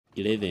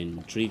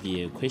11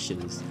 trivia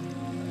questions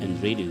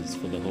and riddles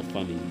for the whole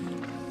family.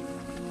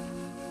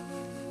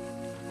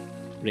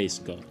 Let's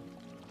go.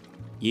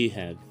 You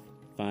have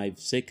 5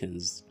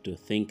 seconds to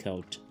think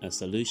out a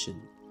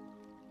solution.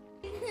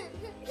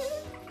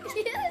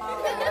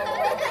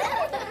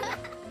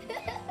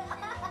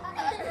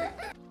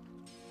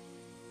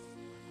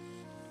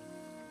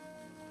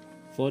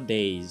 Four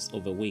days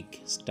of a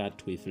week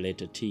start with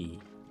letter T.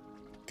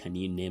 Can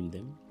you name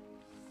them?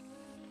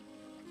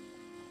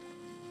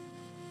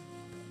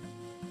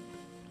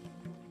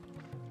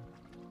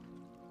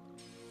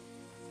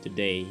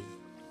 Today,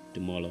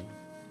 tomorrow,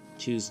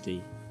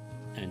 Tuesday,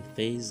 and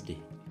Thursday.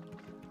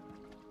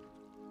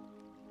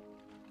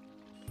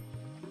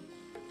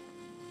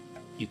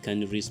 You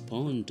can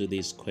respond to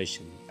this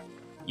question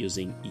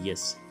using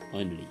yes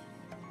only.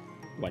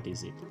 What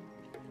is it?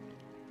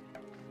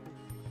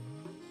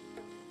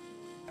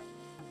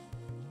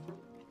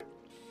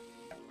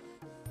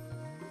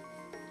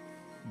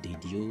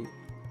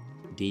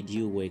 Did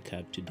you wake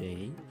up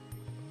today?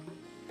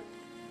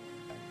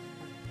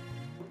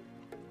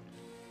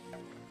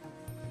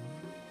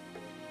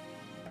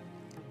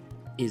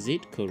 Is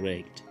it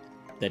correct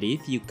that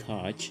if you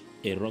catch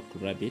a rock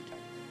rabbit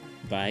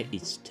by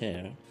its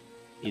tail,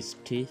 its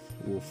teeth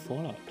will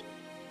fall out?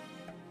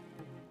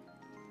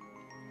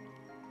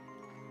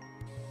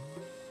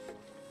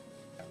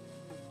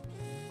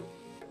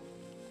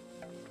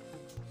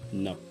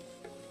 Nope.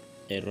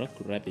 A rock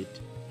rabbit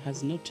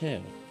has no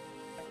tail.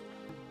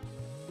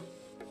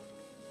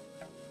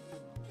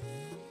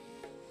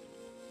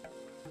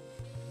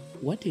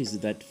 What is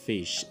that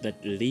fish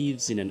that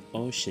lives in an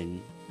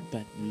ocean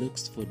but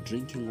looks for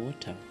drinking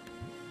water?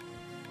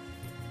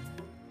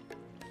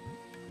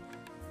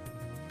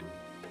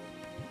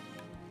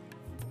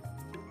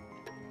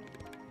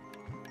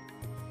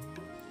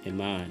 A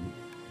man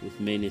with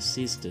many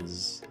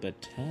sisters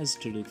but has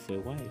to look for a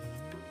wife.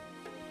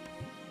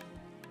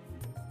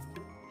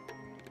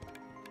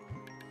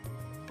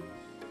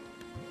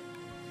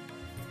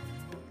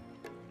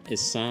 A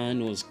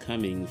son was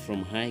coming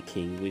from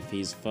hiking with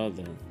his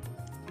father.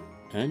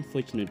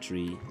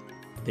 Unfortunately,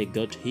 they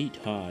got hit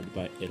hard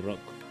by a rock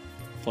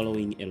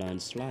following a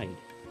landslide.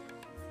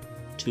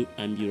 2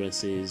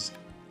 ambulances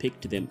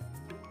picked them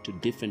to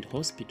different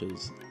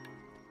hospitals.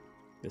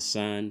 The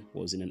son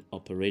was in an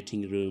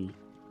operating room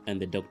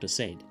and the doctor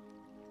said,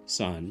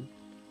 "Son,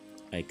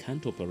 I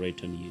can't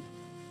operate on you."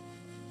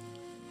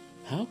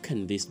 How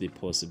can this be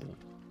possible?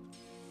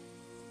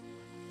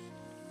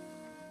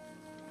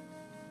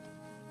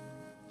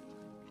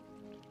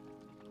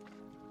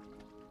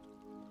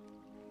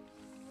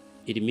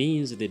 It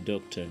means the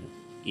doctor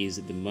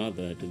is the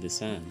mother to the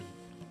son.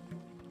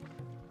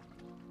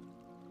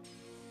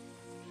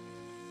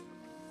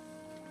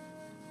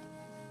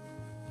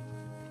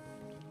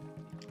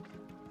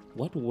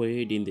 What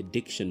word in the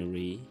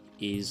dictionary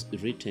is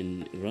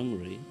written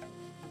wrongly?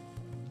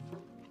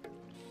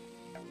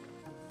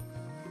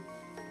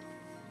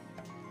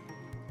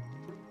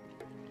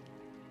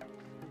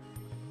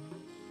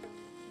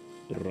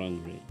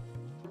 Wrongly.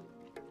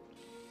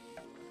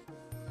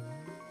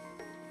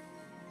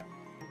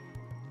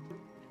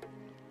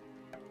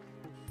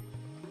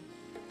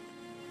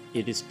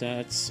 It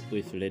starts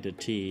with letter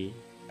T,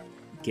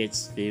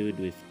 gets filled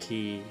with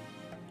T,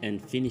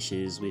 and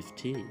finishes with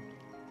T.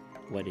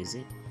 What is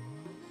it?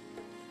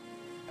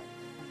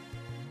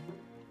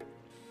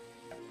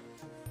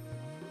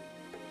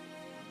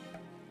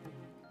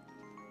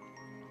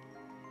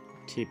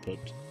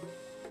 Teapot.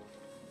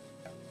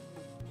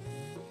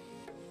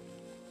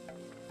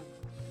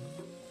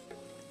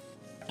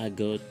 I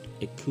got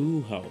a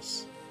cool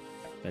house,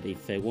 but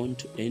if I want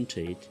to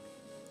enter it,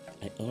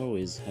 I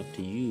always have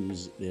to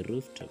use the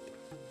rooftop.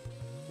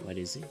 What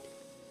is it?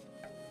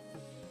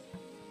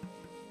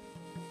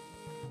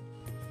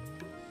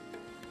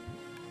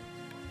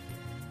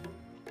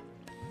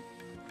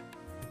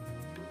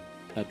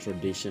 A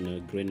traditional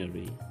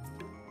granary.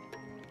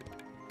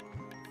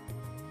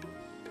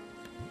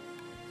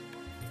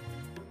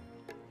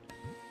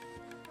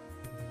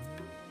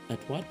 At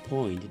what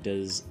point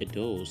does a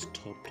door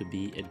stop to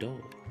be a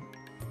door?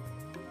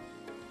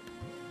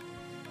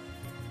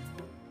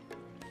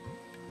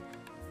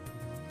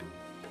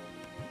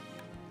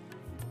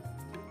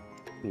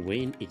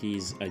 When it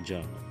is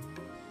ajar.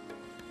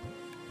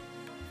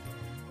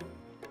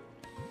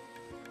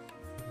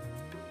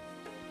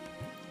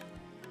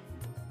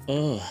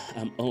 Oh,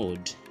 I'm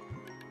old.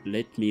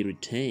 Let me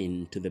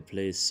return to the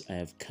place I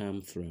have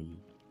come from.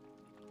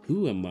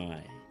 Who am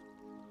I?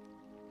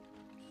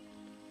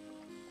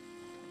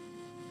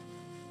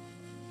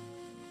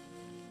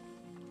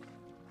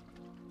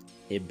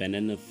 A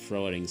banana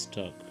flowering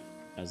stalk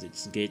as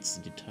it gets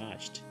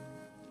detached.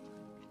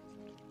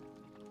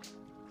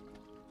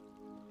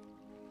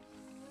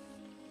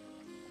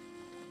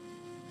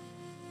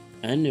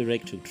 An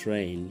electric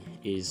train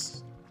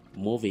is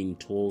moving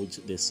towards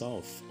the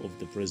south of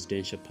the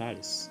presidential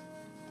palace.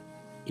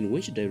 In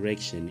which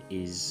direction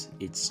is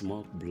its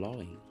smoke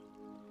blowing?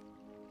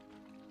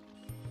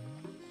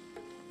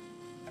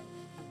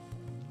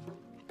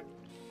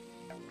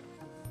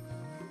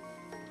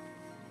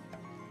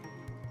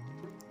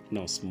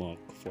 no smoke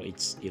for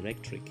its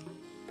electric.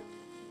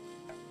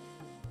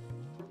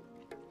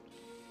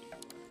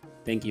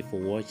 Thank you for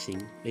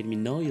watching. Let me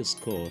know your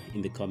score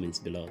in the comments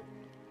below.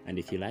 And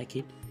if you like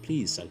it,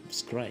 please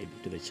subscribe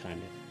to the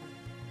channel.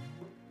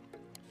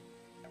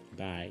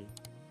 Bye.